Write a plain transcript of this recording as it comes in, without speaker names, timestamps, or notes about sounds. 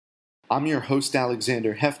I'm your host,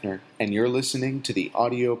 Alexander Hefner, and you're listening to the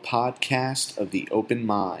audio podcast of The Open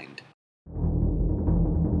Mind.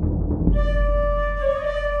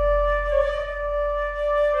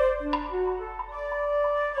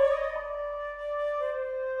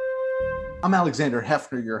 I'm Alexander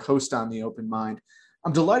Hefner, your host on The Open Mind.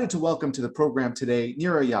 I'm delighted to welcome to the program today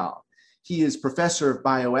Nir Eyal. He is professor of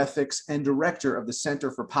bioethics and director of the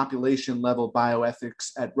Center for Population-Level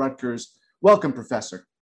Bioethics at Rutgers. Welcome, Professor.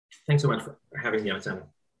 Thanks so much for having me, Alexander.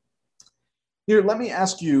 Nir, let me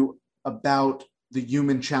ask you about the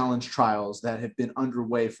human challenge trials that have been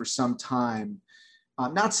underway for some time,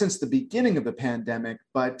 not since the beginning of the pandemic,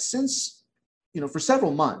 but since, for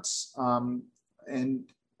several months. And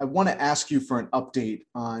I want to ask you for an update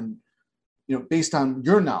on, based on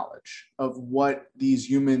your knowledge of what these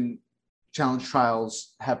human challenge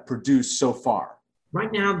trials have produced so far.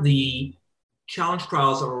 Right now, the challenge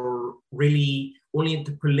trials are really only at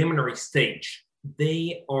the preliminary stage.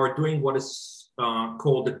 They are doing what is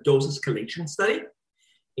called the dose escalation study,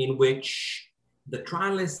 in which the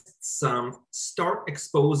trialists start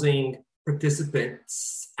exposing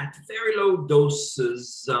participants at very low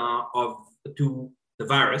doses to the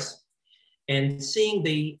virus, and seeing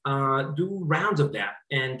they do rounds of that.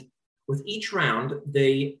 And with each round,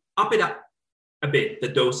 they up it up a bit, the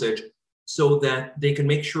dosage, so that they can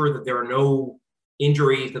make sure that there are no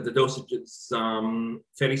injuries, that the dosage is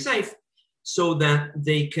fairly safe, so that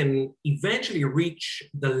they can eventually reach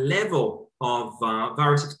the level of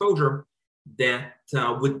virus exposure that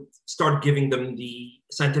would start giving them the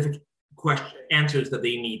scientific answers that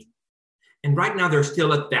they need. And right now, they're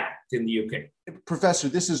still at that in the UK. Professor,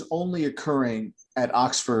 this is only occurring at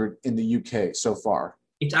Oxford in the UK so far.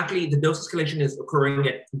 It's actually, the dose escalation is occurring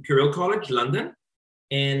at Imperial College, London,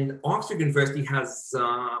 and Oxford University has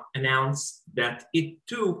announced that it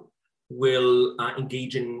too will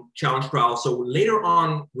engage in challenge trials. So later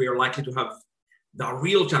on, we are likely to have the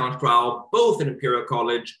real challenge trial, both at Imperial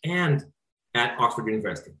College and at Oxford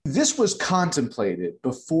University. This was contemplated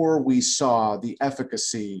before we saw the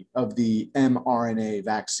efficacy of the mRNA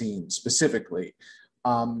vaccine specifically,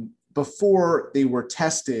 before they were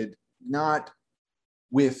tested, not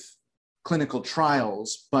with clinical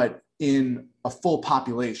trials, but in a full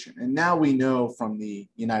population. And now we know from the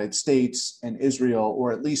United States and Israel,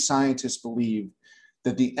 or at least scientists believe,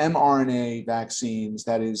 that the mRNA vaccines,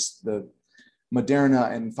 that is the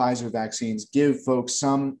Moderna and Pfizer vaccines, give folks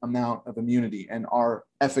some amount of immunity and are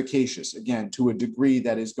efficacious, again, to a degree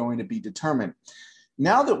that is going to be determined.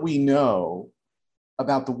 Now that we know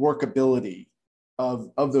about the workability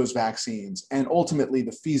of those vaccines and ultimately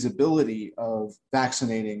the feasibility of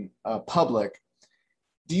vaccinating public,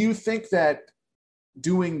 do you think that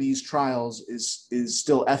doing these trials is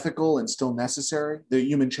still ethical and still necessary, the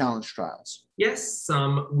human challenge trials? Yes,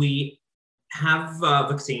 we have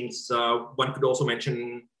vaccines. One could also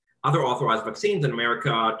mention other authorized vaccines in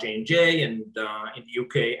America, J&J, and in the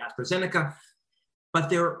UK, AstraZeneca. But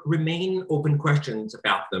there remain open questions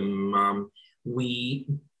about them. We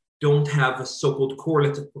don't have a so-called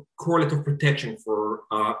correlative protection for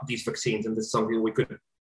these vaccines, and this is something we could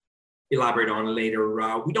elaborate on later.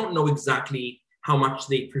 We don't know exactly how much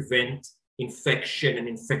they prevent infection and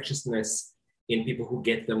infectiousness in people who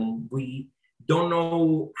get them. We don't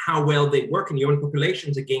know how well they work in human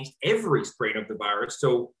populations against every strain of the virus.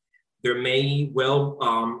 So there may well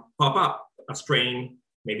pop up a strain,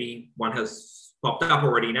 maybe one has popped up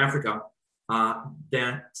already in Africa,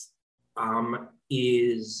 that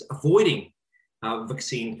is avoiding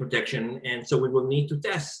vaccine protection. And so we will need to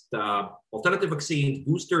test alternative vaccines,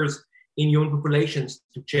 boosters in human populations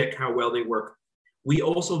to check how well they work. We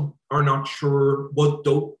also are not sure what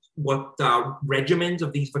regimens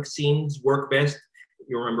of these vaccines work best.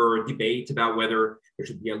 You remember debates about whether there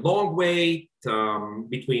should be a long wait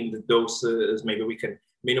between the doses. Maybe we can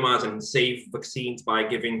minimize and save vaccines by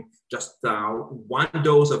giving just one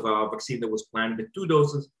dose of a vaccine that was planned with 2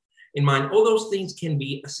 doses in mind. All those things can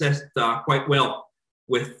be assessed quite well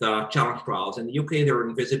with challenge trials. In the UK, they're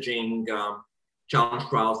envisaging challenge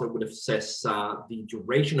trials that would assess the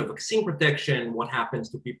duration of vaccine protection, what happens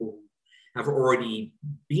to people who have already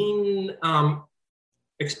been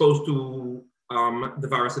exposed to the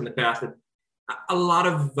virus in the past. A lot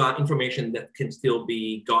of information that can still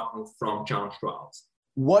be gotten from challenge trials.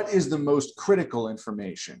 What is the most critical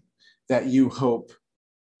information that you hope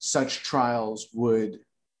such trials would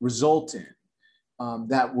result in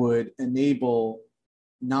that would enable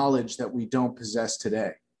knowledge that we don't possess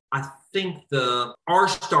today? I think are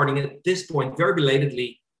starting at this point very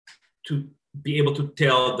belatedly to be able to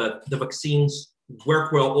tell that the vaccines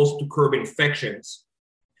work well also to curb infections.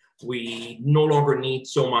 We no longer need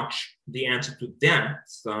so much the answer to that.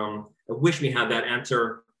 I wish we had that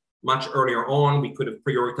answer much earlier on. We could have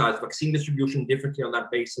prioritized vaccine distribution differently on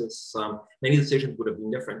that basis. Many decisions would have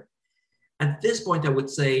been different. At this point, I would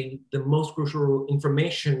say the most crucial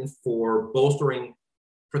information for bolstering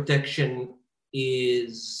protection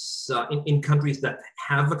is in countries that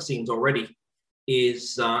have vaccines already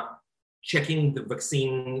is checking the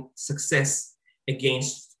vaccine success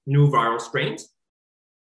against new viral strains,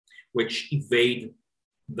 which evade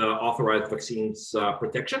the authorized vaccines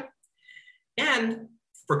protection. And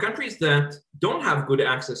for countries that don't have good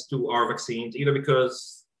access to our vaccines, either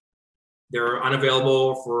because they're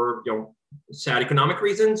unavailable for sad economic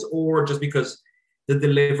reasons, or just because the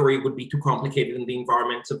delivery would be too complicated in the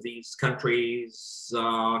environments of these countries,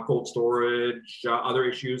 cold storage, other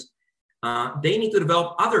issues, they need to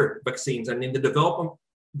develop other vaccines. And in the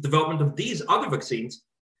development of these other vaccines,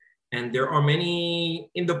 and there are many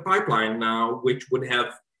in the pipeline now, which would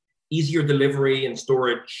have easier delivery and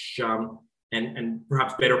storage, and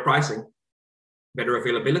perhaps better pricing, better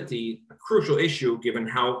availability, a crucial issue given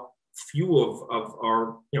how few of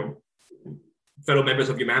our fellow members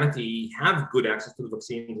of humanity have good access to the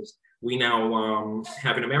vaccines we now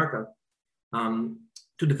have in America.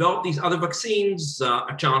 To develop these other vaccines,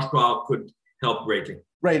 a challenge trial could help greatly.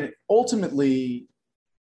 Right. Ultimately,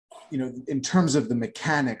 in terms of the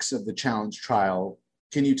mechanics of the challenge trial,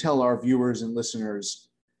 can you tell our viewers and listeners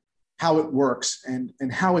how it works and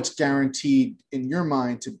how it's guaranteed in your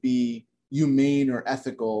mind to be humane or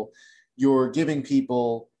ethical? You're giving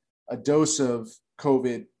people a dose of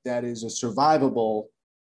COVID that is a survivable,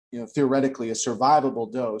 theoretically a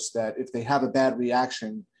survivable dose, that if they have a bad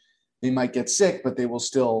reaction, they might get sick, but they will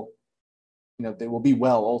still, they will be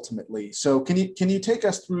well ultimately. So can you take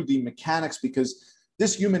us through the mechanics? Because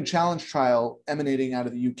this human challenge trial emanating out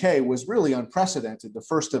of the UK was really unprecedented, the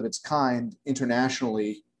first of its kind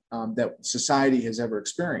internationally that society has ever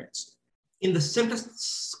experienced. In the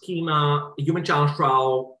simplest schema, a human challenge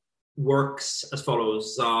trial works as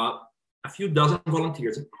follows. A few dozen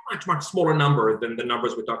volunteers, a much, much smaller number than the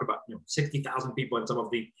numbers we talk about, 60,000 people in some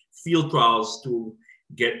of the field trials to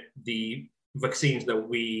get the vaccines that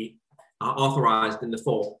we authorized in the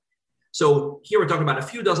fall. So here we're talking about a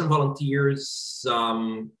few dozen volunteers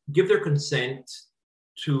give their consent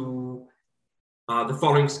to the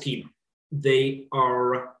following scheme. They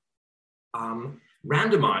are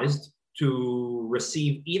randomized to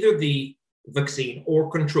receive either the vaccine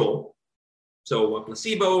or control. So a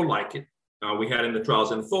placebo, like we had in the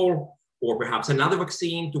trials in the fall, or perhaps another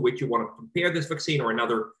vaccine to which you want to compare this vaccine, or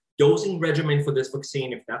another dosing regimen for this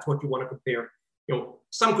vaccine, if that's what you want to compare,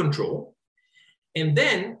 some control. And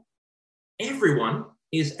then everyone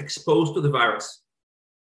is exposed to the virus.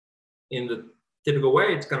 In the typical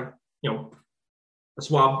way, it's kind of, a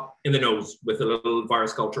swab in the nose with a little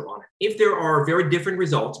virus culture on it. If there are very different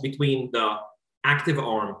results between the active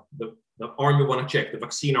arm, the arm you want to check, the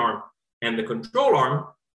vaccine arm, and the control arm,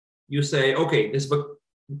 you say, okay,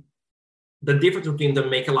 the difference between them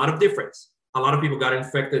make a lot of difference. A lot of people got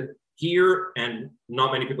infected here and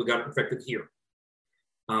not many people got infected here.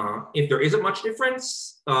 If there isn't much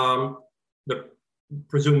difference, the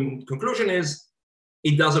presumed conclusion is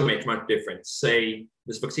it doesn't make much difference. Say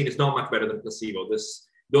this vaccine is not much better than placebo. This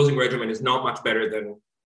dosing regimen is not much better than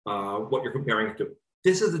what you're comparing it to.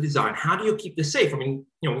 This is the design. How do you keep this safe? I mean,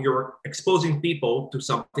 you're exposing people to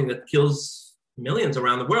something that kills millions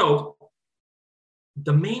around the world.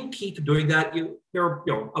 The main key to doing that, there are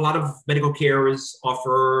a lot of medical care is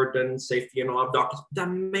offered and safety and a lot of doctors. The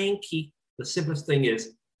main key, the simplest thing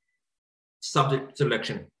is subject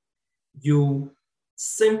selection. You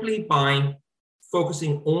simply by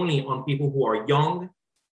focusing only on people who are young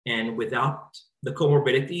and without the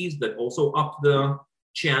comorbidities that also up the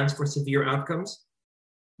chance for severe outcomes,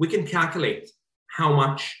 we can calculate how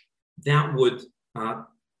much that would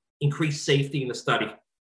increase safety in the study.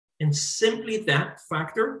 And simply that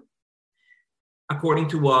factor, according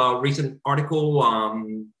to a recent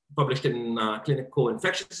article published in Clinical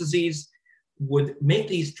Infectious Disease, would make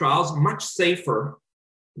these trials much safer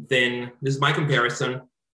than, this is my comparison,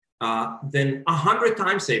 than 100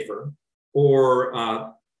 times safer,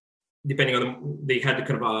 or depending on they had the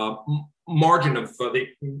kind of a margin of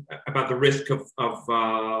about the risk of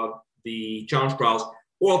the challenge trials,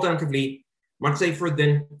 or alternatively, much safer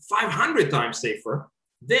than 500 times safer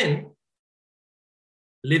than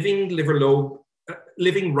living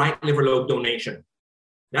right liver lobe donation.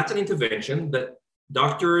 That's an intervention that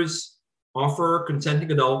doctors offer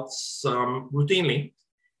consenting adults routinely,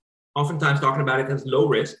 oftentimes talking about it as low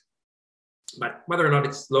risk. But whether or not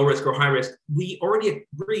it's low risk or high risk, we already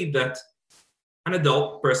agreed that an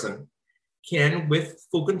adult person can, with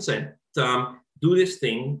full consent, do this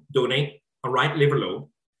thing, donate a right liver lobe,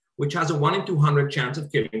 which has a 1 in 200 chance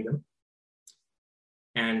of killing them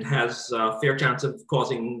and has a fair chance of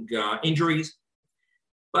causing injuries.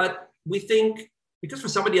 But we think, because for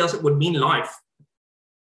somebody else it would mean life,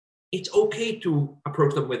 it's okay to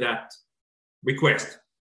approach them with that request.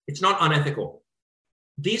 It's not unethical.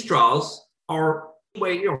 These trials are,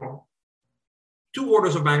 way, 2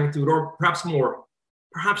 orders of magnitude, or perhaps more,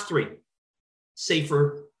 perhaps 3,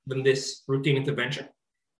 safer than this routine intervention.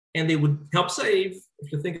 And they would help save,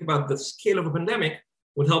 if you think about the scale of a pandemic,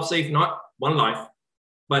 would help save not 1 life,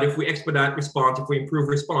 but if we expedite response, if we improve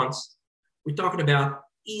response, we're talking about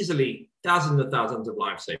easily thousands and thousands of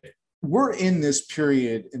lives saved. We're in this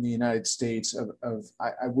period in the United States of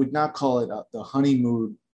I would not call it the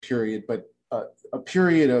honeymoon period, but a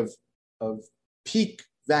period of peak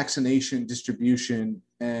vaccination distribution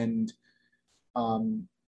and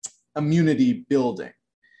immunity building.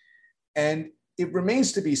 And it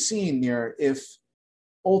remains to be seen, Nir, if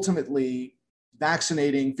ultimately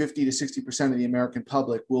vaccinating 50 to 60% of the American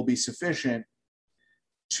public will be sufficient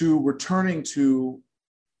to returning to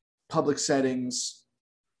public settings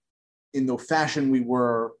in the fashion we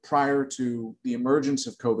were prior to the emergence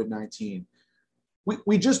of COVID-19.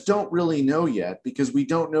 We just don't really know yet, because we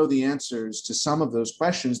don't know the answers to some of those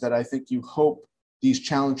questions that I think you hope these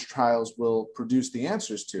challenge trials will produce the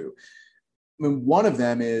answers to. I mean, one of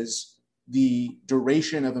them is the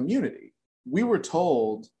duration of immunity. We were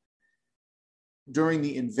told during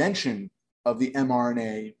the invention of the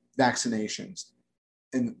mRNA vaccinations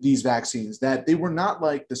and these vaccines that they were not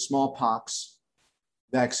like the smallpox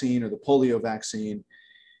vaccine or the polio vaccine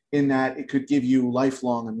in that it could give you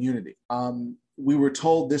lifelong immunity. We were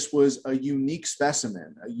told this was a unique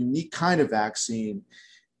specimen, a unique kind of vaccine.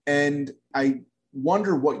 And I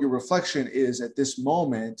wonder what your reflection is at this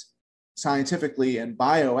moment, scientifically and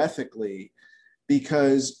bioethically,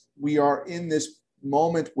 because we are in this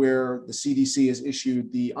moment where the CDC has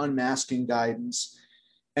issued the unmasking guidance,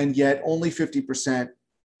 and yet only 50%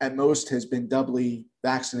 at most has been doubly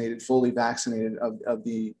vaccinated, fully vaccinated of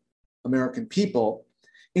the American people.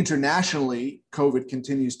 Internationally, COVID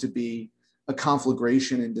continues to be a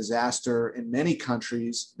conflagration and disaster in many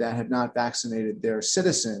countries that have not vaccinated their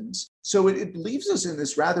citizens. So it leaves us in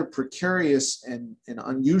this rather precarious and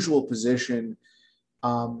unusual position.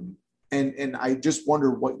 And I just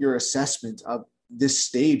wonder what your assessment of this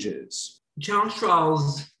stage is. Challenge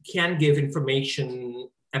trials can give information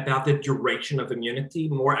about the duration of immunity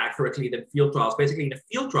more accurately than field trials. Basically, in a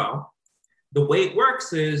field trial, the way it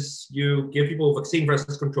works is you give people vaccine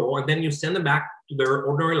versus control, and then you send them back to their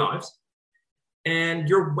ordinary lives. And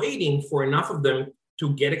you're waiting for enough of them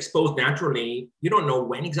to get exposed naturally. You don't know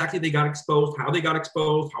when exactly they got exposed, how they got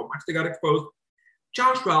exposed, how much they got exposed.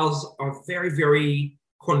 Challenge trials are very, very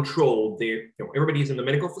controlled. Everybody's in the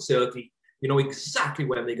medical facility. You know exactly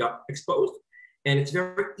when they got exposed. And it's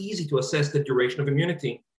very easy to assess the duration of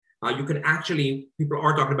immunity. You can actually, people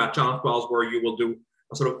are talking about challenge trials where you will do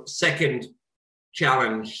a sort of second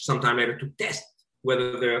challenge sometime later to test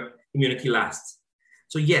whether the immunity lasts.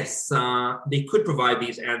 So yes, they could provide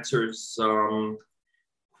these answers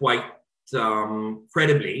quite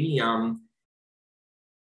credibly.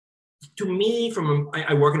 To me,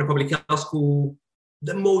 I work in a public health school,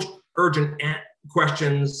 the most urgent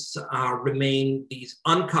questions remain these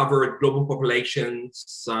uncovered global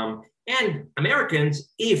populations and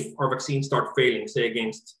Americans if our vaccines start failing, say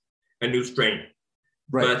against a new strain.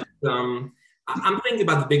 Right. But I'm thinking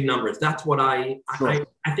about the big numbers. That's what I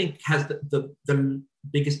think has the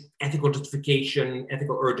biggest ethical justification,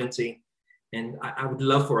 ethical urgency. And I would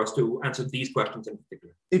love for us to answer these questions in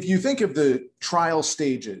particular. If you think of the trial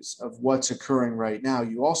stages of what's occurring right now,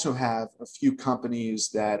 you also have a few companies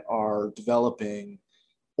that are developing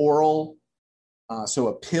oral, so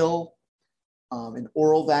a pill, an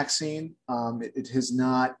oral vaccine. It has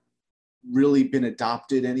not really been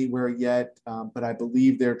adopted anywhere yet, but I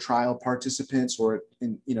believe they're trial participants,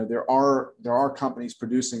 there are companies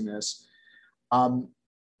producing this.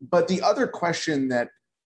 But the other question that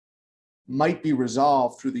might be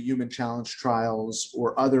resolved through the human challenge trials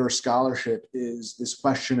or other scholarship is this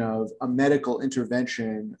question of a medical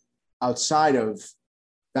intervention outside of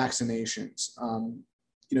vaccinations.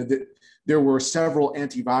 There were several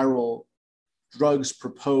antiviral drugs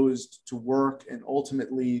proposed to work, and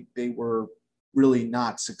ultimately they were really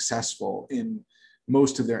not successful in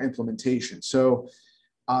most of their implementation. So,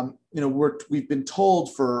 we've been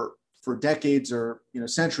told for decades or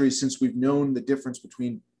centuries since we've known the difference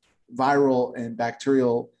between viral and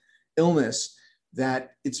bacterial illness,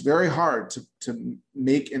 that it's very hard to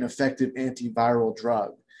make an effective antiviral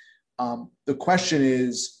drug. The question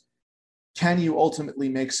is, can you ultimately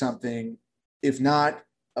make something, if not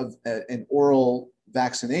an oral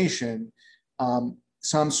vaccination,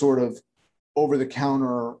 some sort of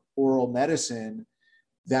over-the-counter oral medicine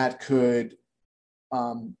that could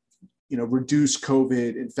reduce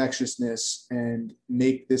COVID infectiousness and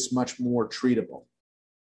make this much more treatable?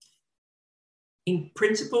 In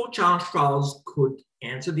principle, challenge trials could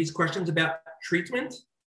answer these questions about treatment.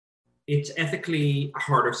 It's ethically a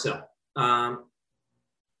harder sell. How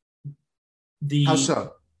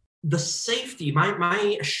so? The safety,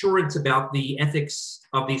 my assurance about the ethics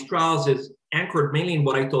of these trials is anchored mainly in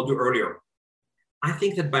what I told you earlier. I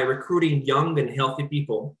think that by recruiting young and healthy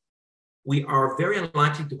people, we are very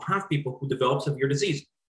unlikely to have people who develop severe disease.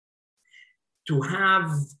 To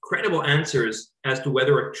have credible answers as to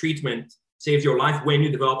whether a treatment saves your life when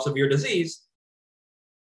you develop severe disease,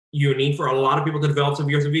 you need for a lot of people to develop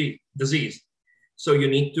severe disease. So you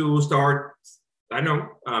need to start,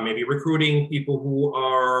 maybe recruiting people who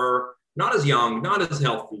are not as young, not as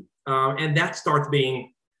healthy. And that starts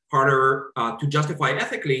being harder to justify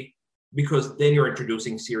ethically, because then you're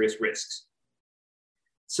introducing serious risks.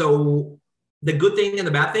 So the good thing and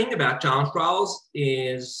the bad thing about challenge trials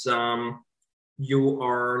is you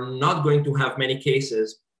are not going to have many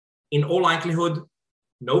cases, in all likelihood,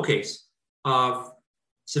 no case of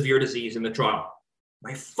severe disease in the trial.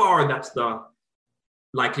 By far, that's the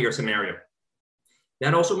likelier scenario.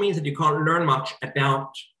 That also means that you can't learn much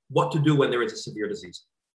about what to do when there is a severe disease.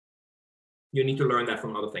 You need to learn that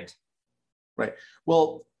from other things. Right.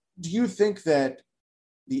 Well, do you think that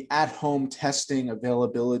the at-home testing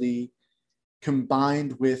availability,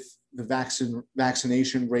 combined with the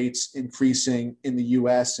vaccination rates increasing in the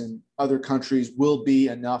US and other countries, will be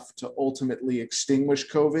enough to ultimately extinguish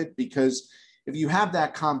COVID? Because if you have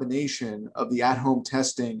that combination of the at-home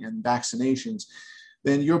testing and vaccinations,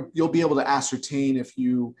 then you'll be able to ascertain if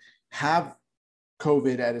you have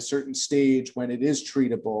COVID at a certain stage when it is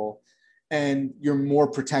treatable, and you're more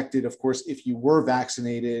protected, of course, if you were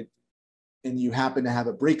vaccinated and you happen to have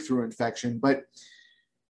a breakthrough infection. But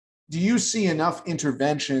do you see enough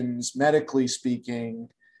interventions, medically speaking,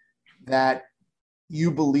 that you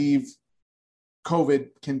believe COVID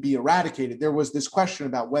can be eradicated? There was this question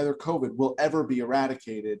about whether COVID will ever be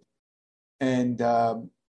eradicated, and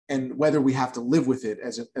whether we have to live with it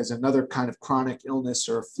as another kind of chronic illness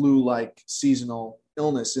or a flu-like seasonal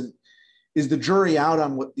illness. And is the jury out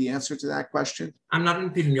on what the answer to that question? I'm not an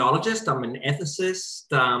epidemiologist. I'm an ethicist.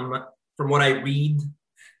 From what I read,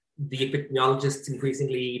 the epidemiologists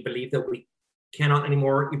increasingly believe that we cannot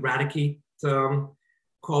anymore eradicate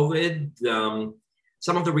COVID.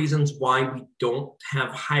 Some of the reasons why we don't have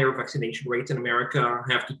higher vaccination rates in America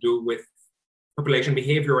have to do with population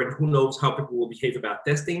behavior, and who knows how people will behave about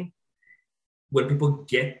testing. When people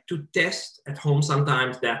get to test at home,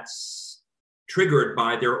 sometimes that's triggered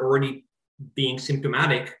by they're already being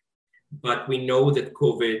symptomatic, but we know that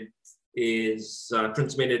COVID is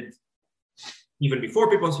transmitted even before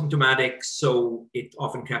people are symptomatic, so it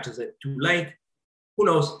often catches it too late. Who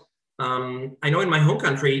knows? I know in my home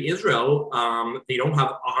country, Israel, they don't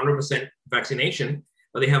have 100% vaccination,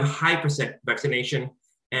 but they have high percent vaccination,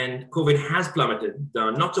 and COVID has plummeted.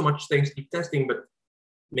 Not so much thanks to testing, but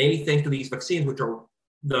mainly thanks to these vaccines, which are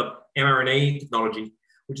the mRNA technology,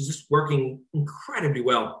 which is just working incredibly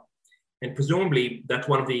well. And presumably, that's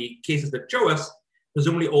one of the cases that show us,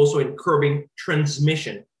 presumably also in curbing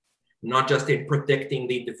transmission, not just in protecting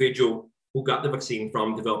the individual who got the vaccine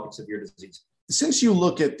from developing severe disease. Since you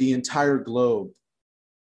look at the entire globe,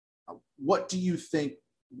 what do you think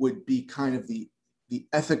would be kind of the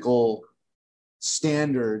ethical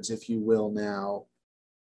standards, if you will, now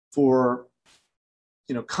for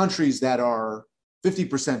countries that are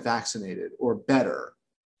 50% vaccinated or better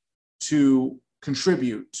to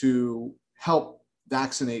contribute to help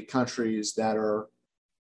vaccinate countries that are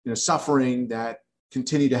suffering, that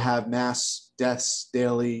continue to have mass deaths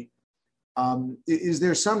daily? Is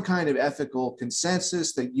there some kind of ethical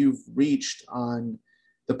consensus that you've reached on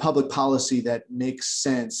the public policy that makes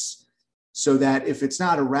sense, so that if it's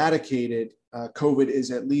not eradicated, COVID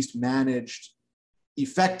is at least managed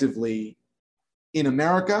effectively in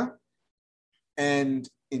America and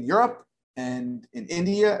in Europe and in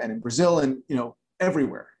India and in Brazil and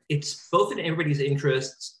everywhere? It's both in everybody's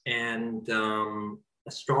interests and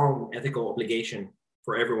a strong ethical obligation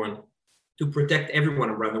for everyone to protect everyone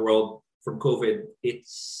around the world from COVID.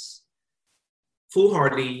 It's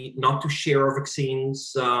foolhardy not to share our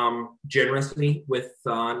vaccines generously with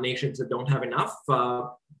nations that don't have enough,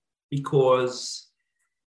 because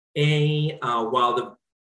While the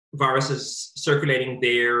virus is circulating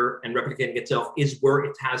there and replicating itself, is where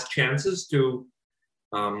it has chances to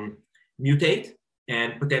mutate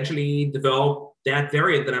and potentially develop that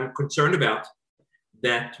variant that I'm concerned about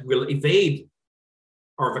that will evade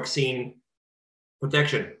our vaccine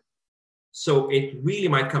protection. So it really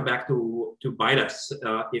might come back to bite us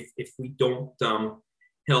if we don't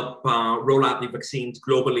help roll out the vaccines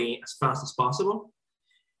globally as fast as possible.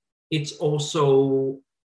 It's also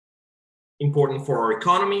important for our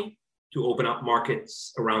economy to open up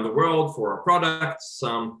markets around the world for our products.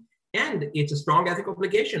 And it's a strong ethical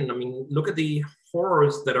obligation. I mean, look at the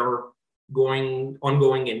horrors that are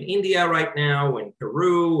ongoing in India right now, in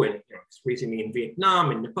Peru, and increasingly in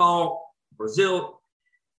Vietnam, in Nepal, Brazil.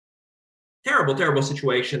 Terrible, terrible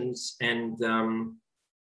situations, and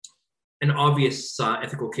an obvious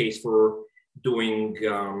ethical case for doing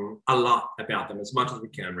a lot about them, as much as we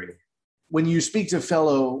can, really. When you speak to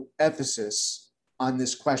fellow ethicists on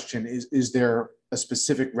this question, is there a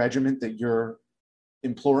specific regimen that you're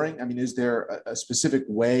imploring? I mean, is there a specific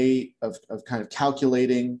way of kind of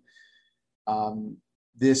calculating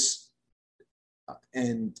this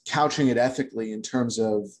and couching it ethically in terms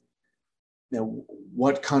of, you know,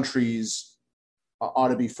 what countries ought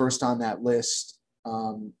to be first on that list?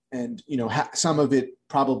 And, you know, some of it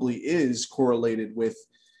probably is correlated with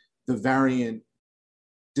the variant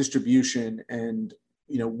distribution and,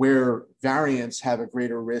 you know, where variants have a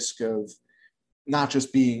greater risk of not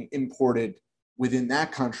just being imported within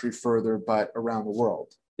that country further, but around the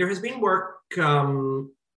world. There has been work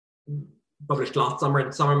published last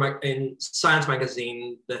summer in Science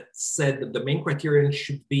magazine that said that the main criterion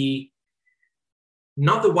should be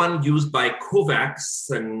not the one used by COVAX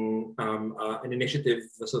and an initiative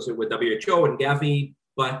associated with WHO and Gavi,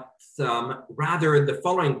 but rather the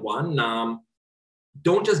following one.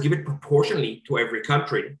 Don't just give it proportionally to every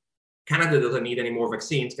country. Canada doesn't need any more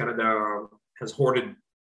vaccines. Canada has hoarded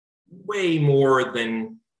way more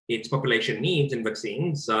than its population needs in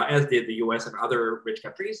vaccines, as did the US and other rich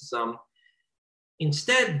countries.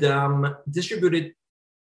 Instead, distribute it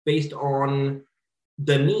based on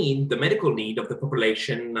the need, the medical need of the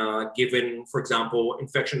population, given, for example,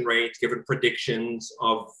 infection rates, given predictions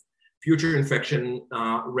of future infection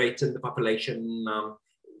rates in the population,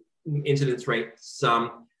 incidence rates.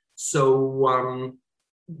 So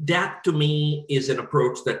that to me is an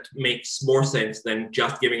approach that makes more sense than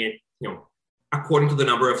just giving it, you know, according to the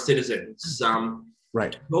number of citizens.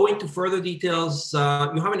 Right. Going to further details, you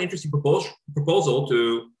have an interesting proposal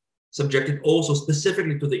to subject it also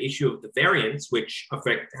specifically to the issue of the variants, which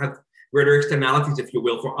have greater externalities, if you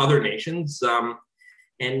will, for other nations.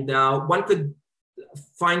 And one could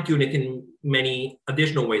fine-tune it in many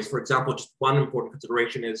additional ways. For example, just one important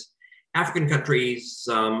consideration is African countries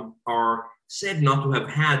are said not to have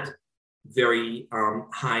had very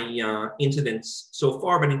high incidence so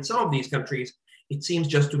far, but in some of these countries, it seems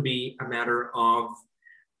just to be a matter of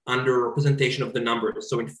underrepresentation of the numbers.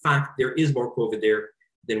 So in fact, there is more COVID there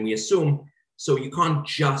than we assume. So you can't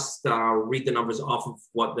just read the numbers off of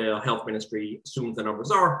what the health ministry assumes the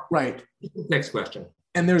numbers are. Right. Next question.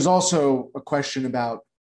 And there's also a question about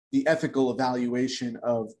the ethical evaluation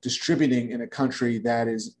of distributing in a country that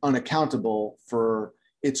is unaccountable for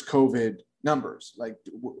its COVID numbers. Like,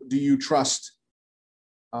 do you trust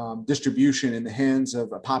distribution in the hands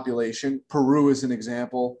of a population? Peru is an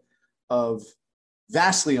example of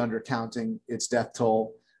vastly undercounting its death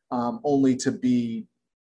toll, only to be,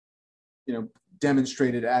 you know,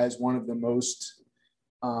 demonstrated as one of the most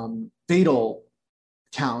fatal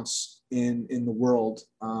counts in the world,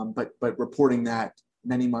 but reporting that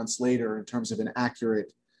many months later in terms of an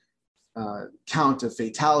accurate count of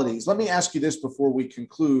fatalities. Let me ask you this before we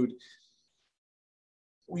conclude.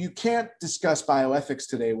 You can't discuss bioethics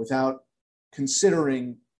today without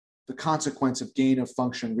considering the consequence of gain of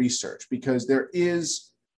function research, because there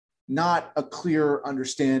is not a clear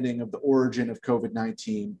understanding of the origin of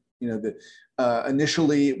COVID-19. You know,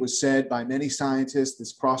 initially it was said by many scientists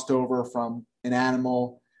this crossed over from an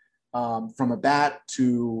animal, from a bat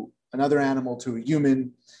to another animal to a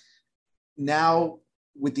human. Now,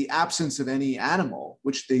 with the absence of any animal,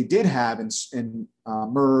 which they did have in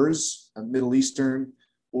MERS, Middle Eastern,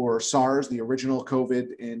 or SARS, the original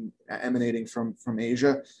COVID emanating from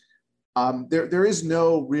Asia, there is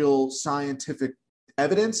no real scientific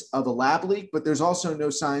evidence of a lab leak, but there's also no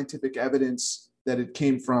scientific evidence that it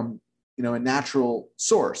came from, you know, a natural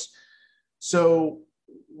source. So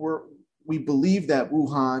we believe that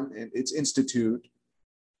Wuhan and its institute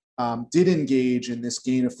did engage in this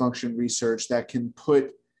gain of function research that can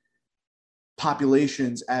put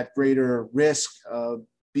populations at greater risk of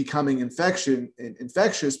becoming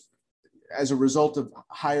infectious as a result of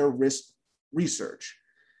higher risk research.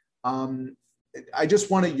 I just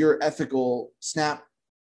wanted your ethical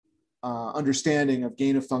understanding of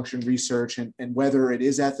gain of function research and whether it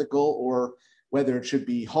is ethical or whether it should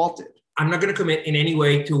be halted. I'm not going to commit in any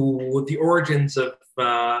way to the origins of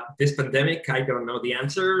this pandemic. I don't know the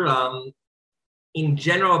answer. In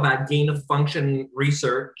general, about gain of function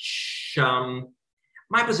research,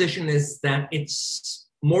 my position is that it's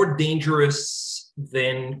more dangerous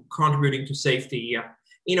than contributing to safety.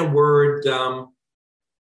 In a word,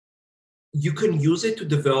 you can use it to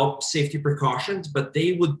develop safety precautions, but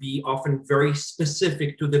they would be often very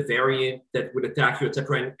specific to the variant that would attack you,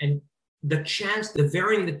 etc. And the chance the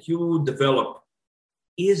variant that you develop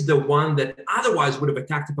is the one that otherwise would have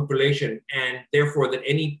attacked the population, and therefore that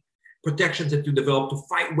any protections that you develop to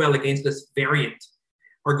fight well against this variant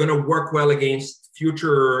are going to work well against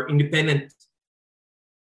future independent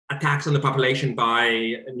attacks on the population by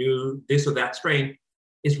a new this or that strain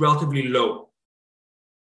is relatively low.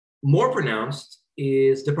 More pronounced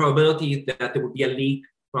is the probability that there would be a leak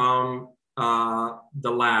from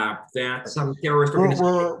the lab, that some terrorist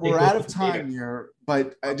organization... We're out of time here,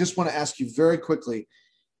 but I just want to ask you very quickly,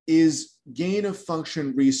 is gain of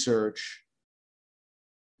function research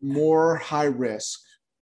more high risk?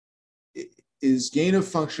 Is gain of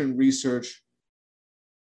function research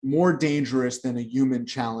more dangerous than a human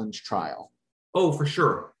challenge trial? Oh, for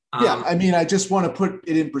sure. Yeah, I mean, I just want to put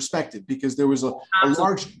it in perspective because there was a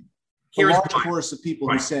large chorus of people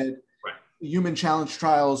who said human challenge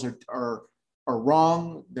trials are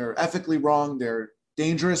wrong, they're ethically wrong, they're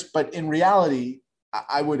dangerous. But in reality,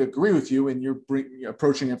 I would agree with you, and you're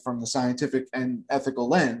approaching it from the scientific and ethical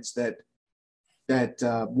lens that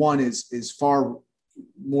one is far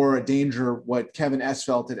more a danger, what Kevin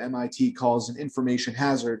Esfelt at MIT calls an information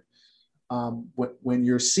hazard. When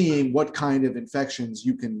you're seeing what kind of infections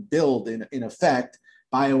you can build in effect,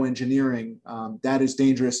 bioengineering, that is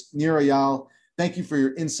dangerous. Nir Eyal, thank you for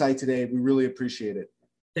your insight today. We really appreciate it.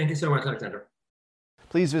 Thank you so much, Alexander.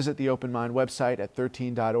 Please visit the Open Mind website at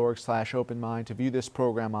 13.org/openmind to view this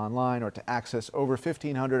program online or to access over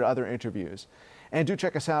 1,500 other interviews. And do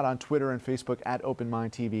check us out on Twitter and Facebook at Open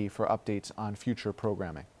Mind TV for updates on future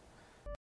programming.